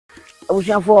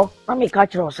ocean for na me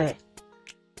catch you say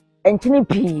entini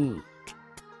pee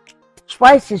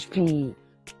spices pee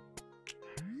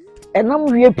enam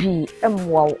wie pee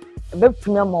emwa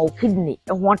ebetumi ma kidney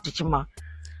ehwo atechima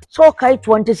so kai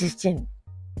 2016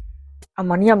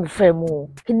 amania me fremu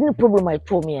kidney problem I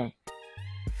told me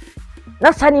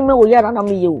na sani me wo yara na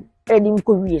me yewu edi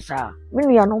mko wie sa me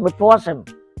nua no me powasem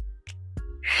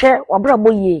hwe wabra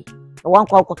boye wan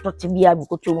kwa kotote bia bi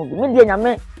koto mu me dia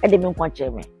nyame ede me nkwa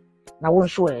cheme na won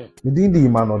so e me din di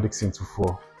Emmanuel Dixon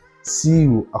 24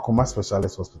 CEO Akoma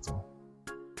Specialist Hospital.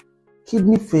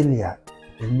 Kidney failure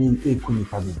eni ekuni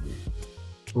pabibi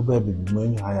oba bibi mo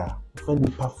enyi haya for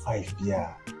nipa 5 bia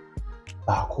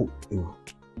baako ewu.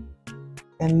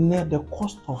 And the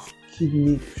cost of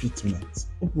kidney treatment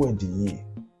it were the year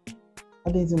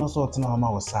I didn't know sort na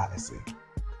ma was say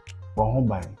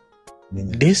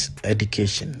This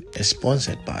education is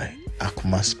sponsored by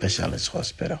Akoma Specialist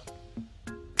Hospital.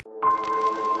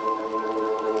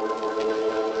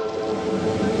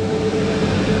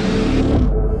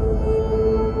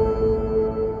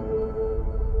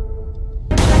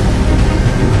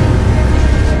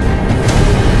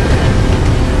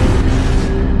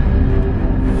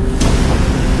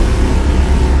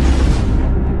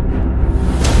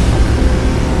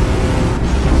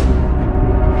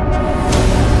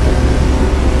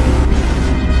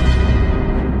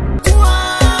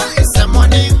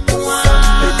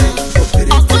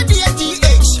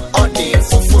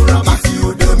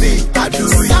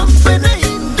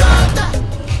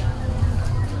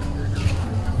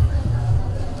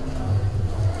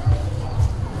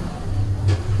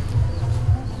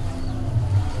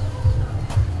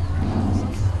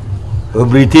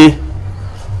 Obriti.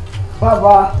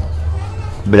 Baba.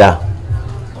 Bra.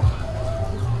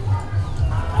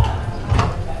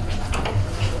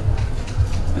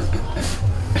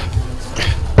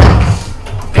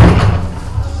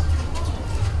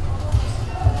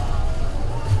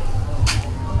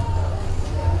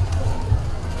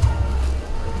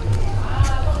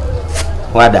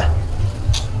 Wada.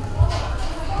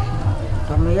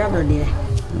 Kama yado dia.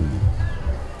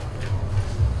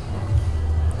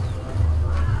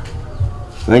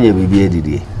 When you be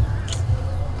Dede.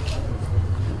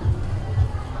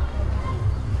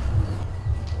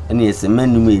 And yes, a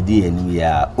man who may dear and we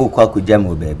are all cock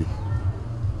jam baby.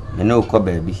 Me no co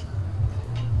baby.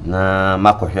 Na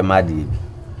Mako Hemadi.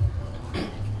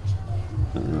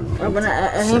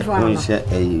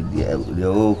 The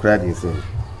old craddy say.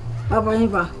 Papa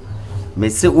Hiva. Me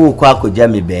say, oh, quack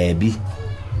jammy baby.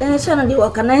 And son of the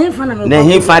work, and I have fun of me. Then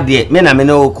he found the men I mean,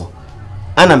 oh,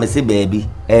 Anna me say baby.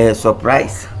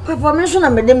 Surprise. Papa mention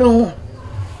am dem ho.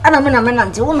 Ana me na me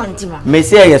nante wo nante ma. Me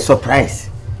say a surprise.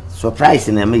 Surprise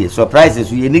na me surprise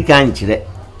so ye ni kan kire.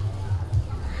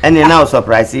 Ene na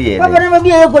surprise ye. Papa na be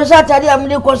e ko sa tade am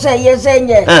de ko say ye say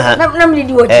nye. Na me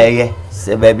di wo chi. Ye.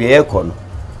 Se baby e ko no.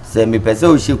 Se me pese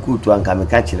o shekutu anka me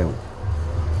ka kire wo.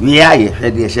 Wi aye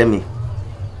hwede hye me.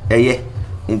 Ye.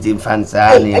 Nti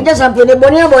fansa ni. E just Sampene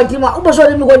boni abonti ma. Wo so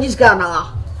de mi ko diska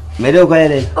na. Me de ko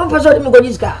ye. Wo so de mi ko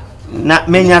diska. Na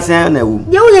menya sen na wu.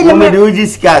 Wo me de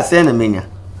ujiska sen na menya.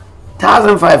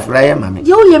 1,500 raya mame.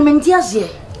 Ye wo ye menti ase.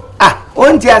 Ah,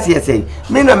 onti ase sei.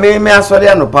 Me na me asori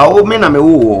anopa o me na me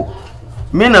wo.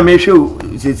 Me na me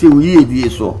hwe sese wo yi die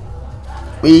so.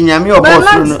 Oyi nyame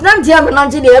oboso no. Na ntia me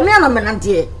nante de me na me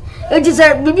nante. Eji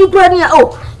se bibi kwa ni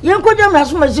o. Ye nkoja me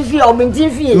aso ma sifie o menti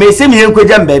fie. Me se me ye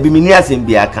nkoja mba bi me ni asem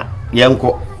bi aka. Ye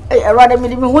nko. Erade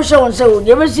me ho hwe won se o.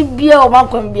 Ye be si bia o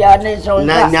makon bia na so.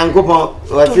 Na nyankopon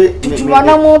wase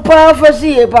tumana mo pa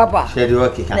fasi e papa. Shedi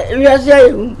okika. Wi ase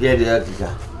ayu. Shedi okika.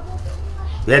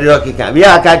 Shedi okika. Bi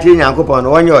aka ti nyankopon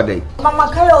no wonye odai. Mama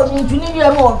kaya o ntuni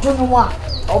bia mo to no a.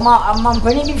 O ma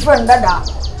amampani different dada.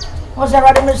 O se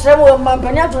erade me se mo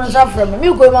amampani ato nsa frem. Mi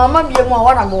ko mama bia mo a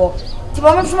wana mo. Ti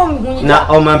mama so mo hu. Na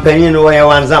o amampani no wo ye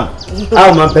wanzam.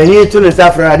 A amampani to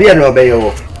nsa frem ade na obeyo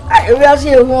wo. Wi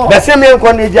ase hu. Ba se me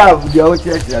nko ne ja dia o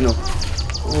chire no.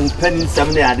 Penny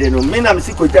Samne ade no me na me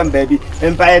si kojam baby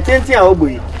empire tenti a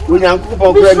ogboyi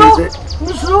onyankopon kura ni se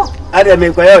misro ade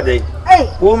me kwa yode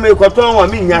wo me koton wa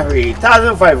me nya hwe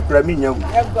 1,500 kura me nya wu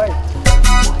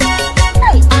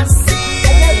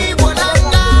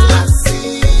Asibolanga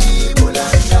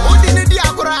odine di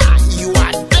akura you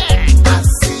are there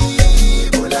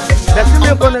Asibolanga that's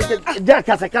me kono ja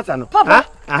kasa no ha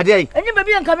ade ai enyi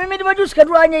baby anka me de maju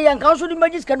skadu anye yanka so di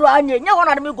maju skadu anye nya ho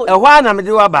na de me ko e hwa na me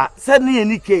de wa ba said ni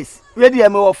any case we dey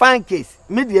me wo fan case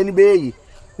me de ni be yi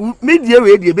me de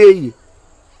we de be yi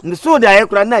ni so de aye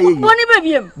kura na ye yi boni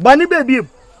babiem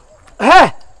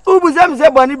he ubu zam se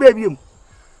boni babiem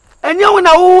enye wo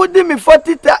na wo de me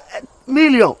 40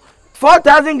 million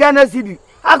 4,000 Ghana cedi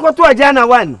Akoto Ajana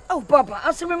one. Oh, Papa,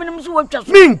 I see me so what just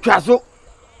Mean Castle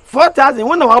 4,000.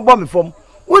 When I bomb me from.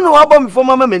 When I bomb me from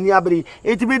Mamma Meniabri,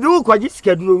 it be do quite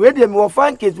schedule. Ready more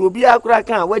fun case will be a crack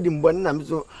and wedding bonum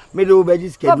so middle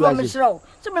veggie schedule. Papa, Miss Row.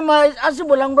 So my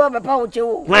Asibolanga power to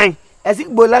why?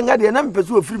 Asibolanga, the number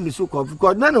pursue a film so called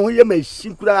because none of you may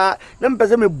see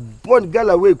numbers me born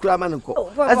Galloway Craman.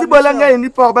 Asibolanga in the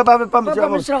power Papa and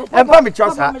Pammy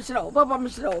Chosa. Papa,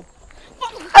 Miss Row.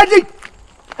 Adi!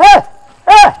 Hey!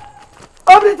 Hey!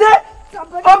 Oblite!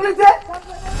 Oblite!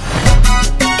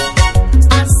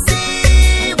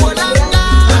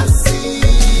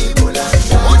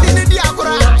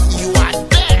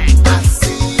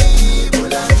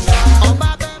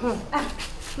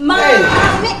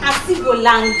 Mami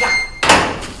Asibolanga.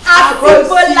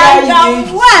 Asibolanga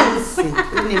once.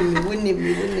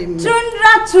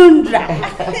 Tundra.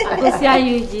 What's your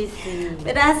UGC?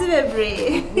 But I see a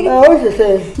brave. What you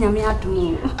say?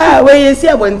 Yamiatu. Ah, where you see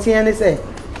a one thing and say,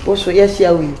 what's your yes,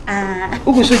 shall we?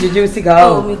 Who should you cigar?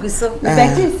 Oh, me go so. The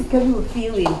better is to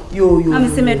feeling. You. I'm a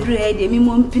cemetery, me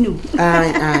mompinu.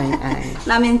 Aye.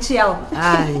 Namenchiao.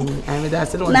 Aye, I'm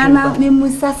that's no. Nana, me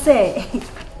musa say.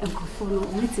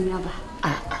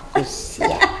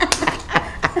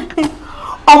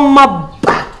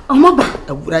 Omaba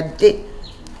awurade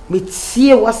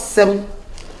metie wasem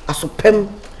asopem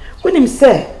wonim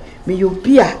se me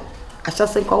yobi a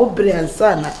ahyase kwa obre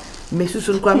ansa na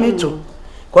mesusu kwa meto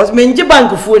cause me nje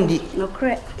bank phone no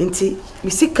correct nti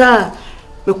misika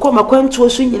me ko makwanto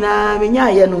so nyina me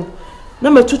nyaaye no na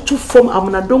metutu fom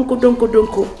amna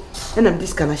donko na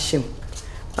mdiska na shem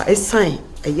ba esan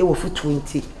eye wo fu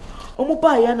 20 omo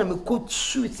ba ya na me ko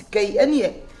shoot kai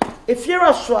ene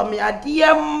efiera so am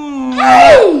adiem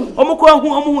omo ko hu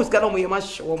omo hu ska na omo yema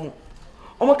hye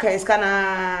omo kai ska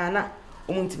na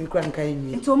omo ntimi kra nka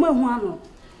yin nti omo hu ano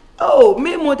oh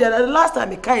me mo the last time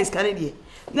me kai ska na die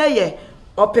na ye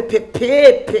o pe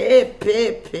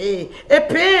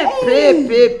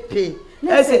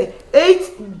I say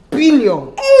 8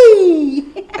 billion. Hey!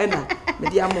 Ena, me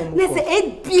di amomo. Let's say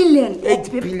 8 billion.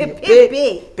 8 billion.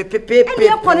 And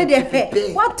you pon it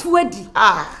what wedi?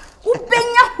 Ah.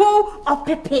 Ubenya ho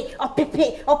opepe.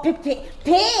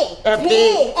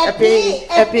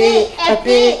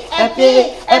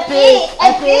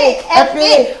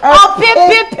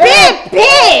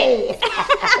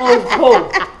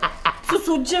 Oh.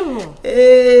 So Jim.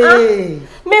 Hey.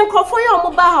 Men crofo ya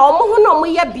omo ba ha omo ho na omo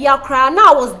ye bia kra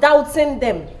na I was doubting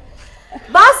them.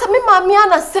 Ba sa me mami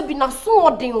ana sebi na so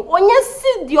odin onye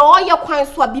si de o ye kwan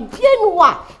so abibie nu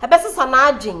a ebesesa na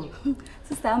agin.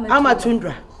 Sister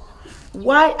Amatundra,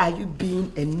 why are you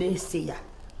being a naysayer?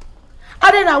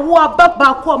 Adena wo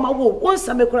ababa ko ma wo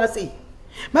wonsa me kra say.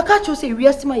 Maka cho say we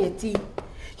estima yeti.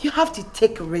 You have to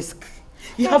take risk.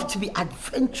 You have to be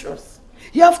adventurous.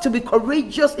 You have to be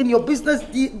courageous in your business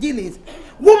dealings.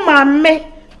 Woman me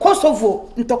Kosovo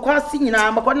ntokwasi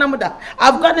nyina makwana muda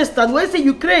Afghanistan we say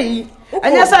Ukraine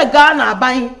and yes I Ghana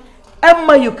buying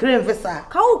Emma Ukraine visa.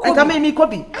 And come me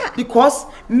kobi because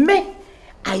me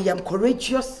I am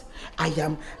courageous, I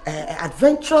am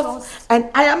adventurous, and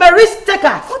I am a risk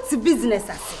taker. What's the business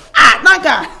as?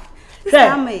 Naga.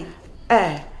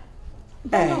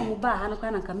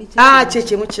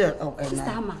 Cheche muche.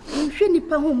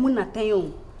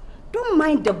 Don't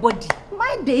mind the body,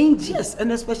 mind the engine. Yes,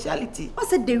 and a speciality. I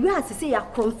said the way I say ya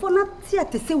confona tia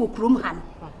te say wo krom han.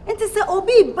 Enti say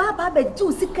obi baba be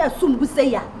ju sika sum gu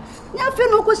say ya. Nya fe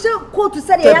no ko se ko to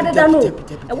say ya dada no. E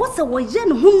wo say wo ye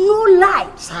no no lie.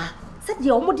 Sir. Said the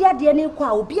omode ade ne ko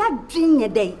a obi adwen ye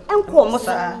dey enko mo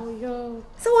so.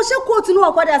 So wo se ko to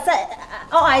no akwada say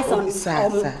oh I son.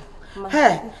 Sir.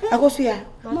 Hey, I go see ya.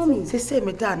 Mommy, say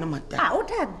me da na mata. O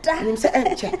da. Nim say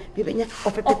enche, bi benya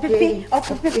opepe. What's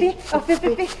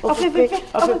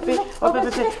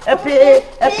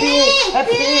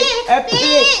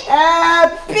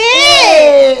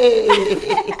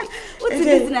the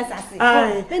business as?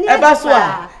 Eba so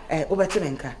a, obeti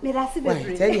menka. Me da se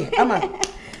bebre. Ama.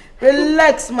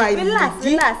 Relax, my relax.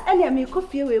 And you make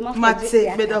coffee away,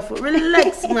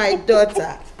 relax, my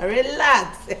daughter.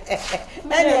 Relax.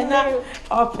 And now,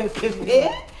 oh, Pepe,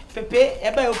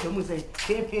 eba yo pemu say,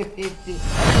 Pepe.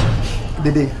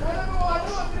 Dede.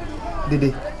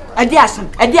 Adiasem,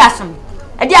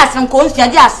 konsi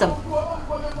adiasem.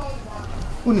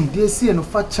 Uni dey see no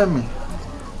facha me.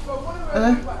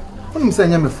 Uni say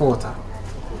nya me fault.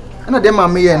 Na dem ma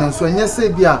me ye no so nya say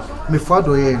bia me fo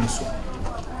do ye no so.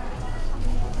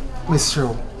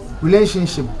 Mr.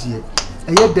 Relationship dear. A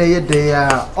day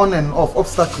on and off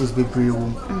obstacles be brave.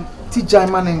 Tijai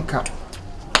manenka.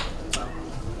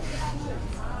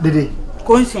 Dede.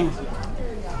 Conscience.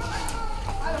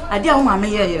 I dear mamma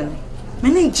here.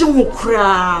 Many Jim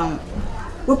crown.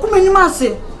 We come any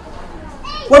massive.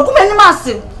 We come any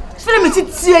massive. Let me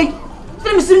see.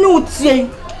 Let me see no tea.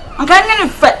 I'm getting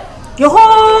fat. Your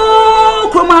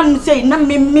whole command say, no,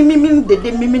 me,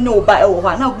 the no by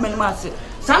over. Now, many massive.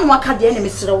 Some work at the enemy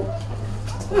slow.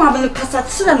 I'm having a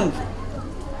cassatron.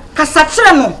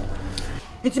 Cassatron.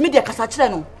 It's me, dear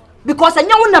cassatron. Because I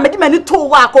know na me many to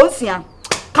work on Sian.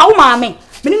 Kaumame.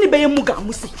 Many bay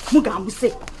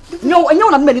Mugamusi. No, I know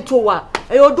na many to work.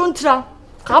 I don't try.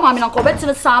 Come on, I'm going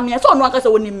to Sammy. I saw no one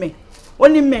only me.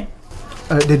 Only me.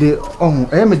 Dede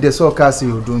I am the so cast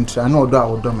you don't try. No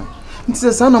doubt, Domin. It's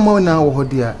a son of more now, oh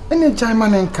dear. Any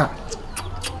German and cat.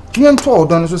 You and told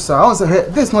Don so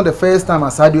this is not the first time I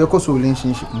said you a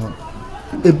relationship. No.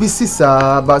 A busy,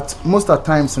 sir, but most of the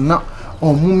times not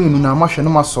on Mummy no masha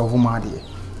no masolve my dear.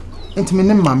 Ain't me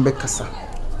name man Becassa.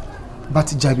 But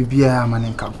Jabby be a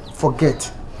manenka.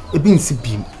 Forget. A bean si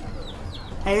beam.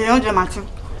 I don't matter.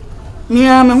 Me,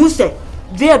 I'm a muse.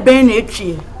 Dear Ben H.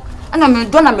 And I'm a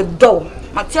donna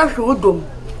McDowell. My church would do.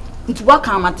 It's what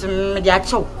I'm at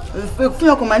Mediacho. If you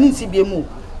feel commanding CBMO,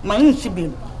 my own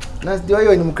CBM. That's the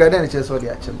way you credentials or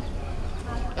the action.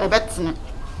 I bet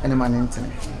any man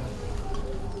internet.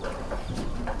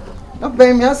 Not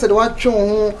pay me, I said, what you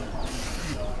oh,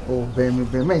 baby,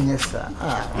 yes, sir.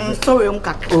 Sorry,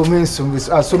 Uncle. Oh, mean, so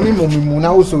me, Mummy,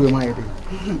 also reminded.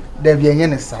 There be a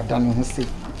yennis, I don't know, say.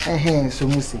 Eh, so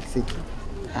music, say.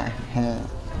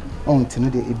 On to know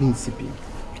the Ebin CP.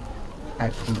 I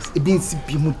promise. Ebin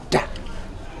CP Muda.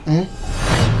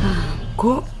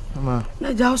 Go, Mamma.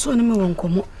 Let also no one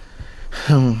come.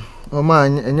 Oh,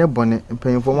 man, and your bonnet, and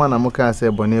paying for one. I'm okay, say,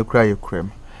 bonnet, cry your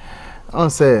cream. On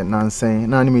say, Nancy,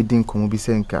 Nanny didn't come be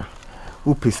senka.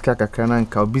 Who piscaka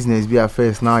cananka, business be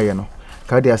affairs now, you know.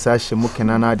 Cardia sash,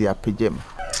 Mukanana, the apigem.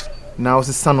 Now,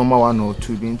 the son of my 1 or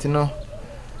 2 didn't know.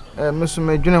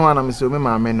 Mr. Junior, one of Miss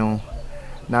Mamma.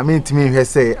 Now, mean to me, he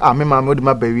say, ah, me mamma would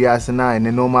my baby as and I,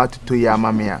 and no matter to ya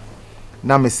mamma.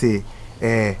 Now, me say,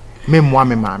 me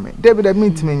mamma. David, I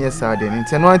mean to me, yes, I didn't.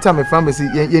 It's one time a pharmacy,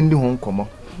 yen do home come.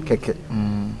 Keke.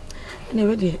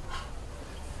 Never did.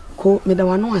 Call me the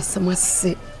one who has someone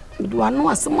say. Do I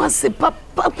know someone say,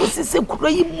 Papa, pussy say,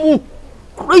 cray moo,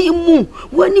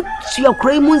 when you see your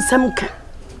cray moon some can.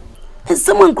 And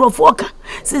someone crow walker,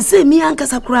 say me, Uncle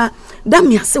Sakura, damn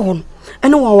me, so on.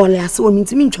 And no one I saw me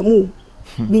to mean chamu.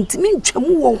 Mean to mean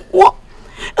chamu, what?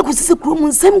 I could see a crow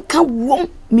some can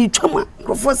won't me chama,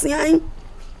 crossing.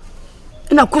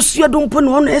 And of course, you don't put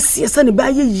on S. Sunny by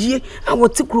a year. I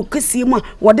want to cook him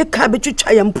what the cabbage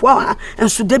chai and power,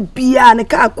 and should there be a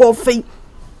car coffee.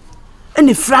 And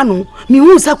if Frano, me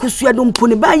who's a course you don't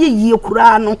put by a year,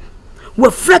 Kurano, were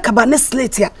frack about next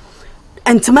later.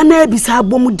 And to my neighbors are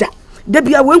bomuda. There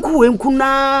be a wenku and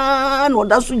kuna, or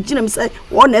that's what Jim say,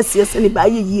 1 S. Sunny by a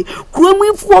year.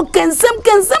 Crummy for can some.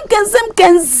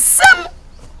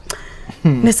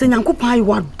 Listen, Uncle Pie,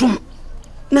 what do?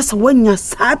 Nessa when you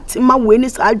sat in my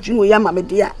witness, I drew ya, mamma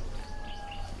dear.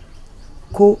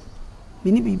 Ko,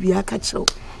 many be a catch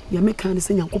up. You make kind of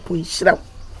say your couple in shroud.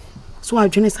 So I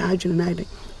join us, I join neither.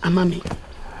 A mammy.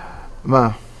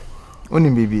 Ma, only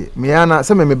baby, me Anna,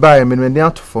 some may buy a man when they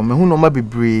out for me who no may be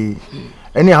brave.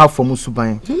 Anyhow for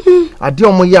Musubine. I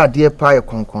dear my yard, dear pie,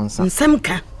 concon, some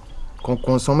can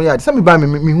concon some yard. Some buy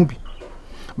me who be.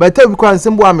 But tell me, quite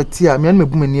some boy, me tear, me and me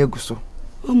boom near Gusso.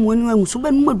 When I was so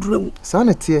bad, mud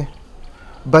sanity.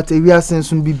 But we are since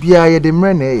soon be beer the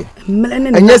mrene.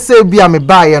 And yes, say be a me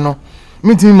buy, no.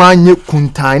 Meet me, man, you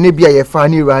couldn't be a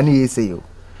funny rani, say you.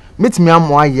 Meet me, I'm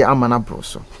why ye am an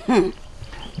abroso.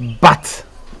 But,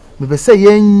 me say,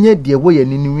 ye dear way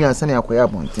and in we are sending a queer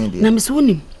bontin. Now, Miss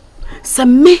Winnie,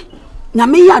 some me, now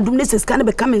me, I do this is kind of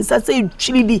becoming such a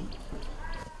chili.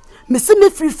 Miss me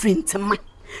free to ma.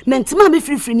 Nantima me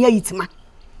free near it, ma.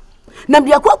 Na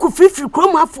bia kwa free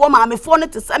krom afo ma me fo ne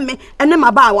te se me ene ma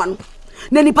ba wa no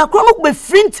na nipa krom be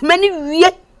free ntmani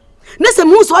wie na se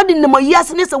mu so de ne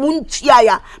moyase ne se wontua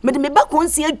ya me de me ba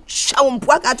konsi atwa wo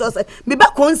mpo aka to se me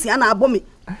ba konsi na abo me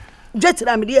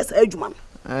dwetira me de yes adwuma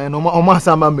no ma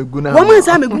sa ma megu na wo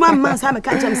sa megu ma sa me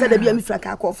ka chem se da bia me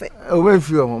fraka ka ofe o we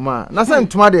fi o ma na se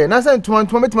ntuma de na se ntuma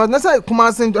metima na se kuma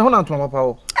se ho na ntuma papa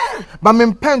wo ba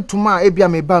me pen ntuma e bia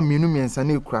me ba mienu miensa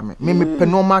na ekura me pe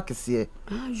no ma kese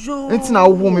It's now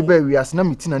woman be we as na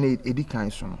meeting na edi kan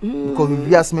so no because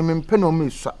we as me pe no me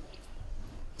swa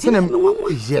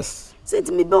yes say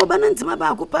to me be oba na ntima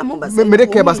ba akopa mo ba me de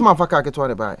ke ba sama fa ka keto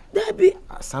na ba da bi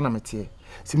sana metie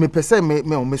si me pese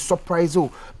me surprise o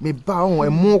me ba on e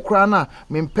mo kra na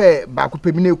me pe ba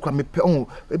akopa mi na ekura me pe on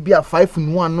e bia 5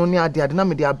 in 1 no ne ade na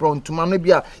me de abro ntuma no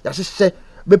bia ya hyehyɛ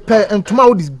be pe ntuma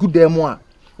wo is good dem a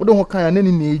Wodo ho kan na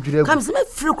ni edwure. Kam se me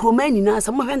free kroma nyina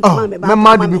se mo hwente ma me ba. Me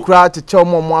ma de bi kura cheche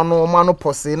mo ano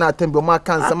pose na atembe mo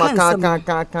kan se ma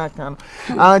kan.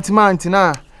 Anti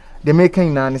na de me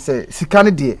kan na ne se sika ne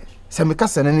de se me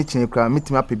kasa na ne kine kura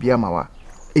metimi apebia ma wa.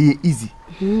 Eye easy.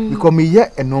 Because me ye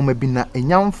enoma bi na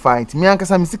enyam fight. Me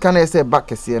ankasa me sika na se back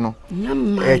kese no.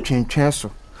 Twentwen so.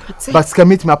 But sika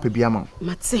metimi apebia ma.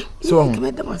 Mate. So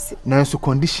na so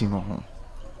condition no ho.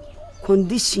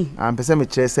 Condition. Am pese me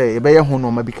kire say e be ye ho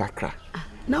no ma bi kakra.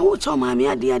 Na wo cho ma me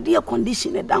ade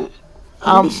condition e down.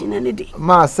 Condition ne de.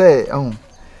 Ma say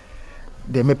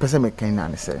de me pese me kan na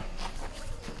ne say.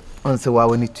 On se wa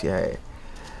woni tua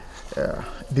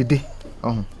Dede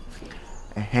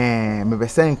me be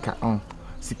senka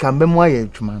sika mbemu aye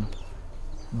adwuma no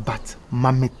but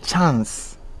ma me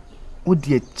chance wo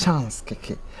de chance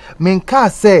keke me nka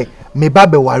say me ba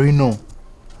be wari no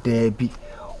there be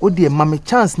wo de ma me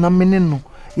chance na me ne no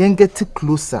yen get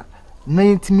closer na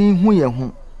yentimi hu ye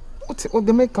ho wo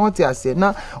de me ka what ase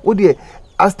na wo de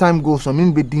as time goes on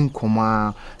me be din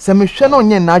koma se me hwe na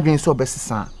onye na adwen so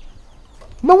obesesa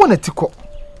me wona tiko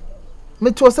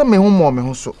me to se me hu mo me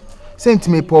hu so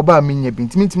sentime po ba me nya bi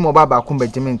ntimi oba ba ko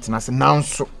begement na se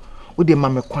nanso wo de ma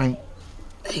me kwan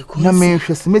na me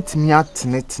hwe se metimi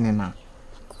atenetene na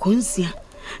konsia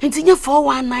ntinya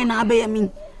 419 na abeya min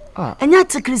enya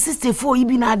tikri 64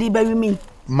 ibi na ade ba min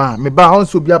ma me ba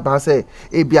onso bia ba se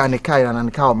e bia ne kai na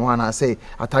ne kai o me ho na se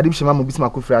atade bi shema mo bisima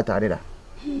ko firi atade da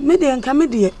me de nka me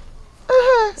de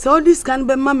so this can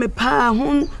be ma me pa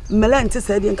ho mele nte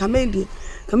se de nka me de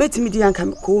ka metimi de nka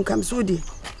ko nka me so de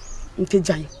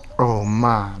ntejan. Oh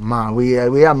ma we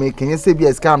are making say be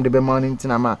scam the be morning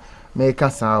tina ma make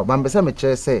us out but pese me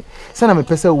chere say na me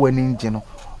pese wo ninje no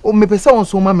o me pese won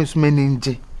so ma me so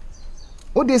ninje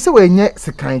o de say we nye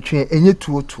sekan twen enye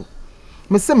tuotu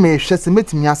me se me hwe se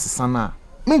metimi asesa na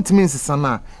mentimi nsesa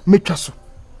na metwa so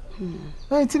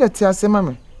na ti da ti ase ma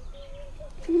me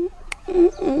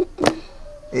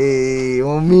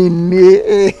o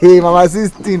mini mama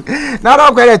 16 na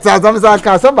ro kwere ta some sa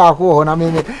ka so ba ko ho na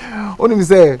me oni mi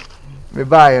say me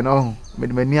buy no me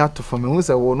de mani ato for me who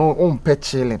say wo no on pet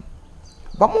chilling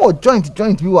but more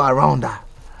joint you around her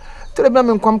tell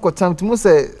me kwam ko time to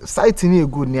say site ni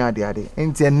good ni ade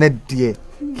enti ene de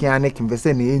kiane kimbe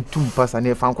say ni entum pass na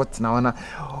e fan ko tena wana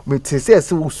me te say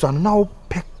se wo so na wo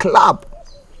pe club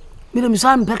me de mi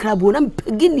so pe club wo na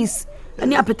Guinness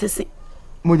ani apetese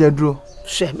mo jaduro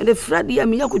she me de fradi ya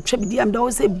me yakotwa bi am da wo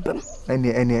say bam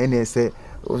ene say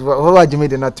what jime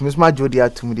de na tumi sma jodi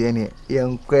atum de ene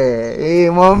yenkwe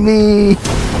mommy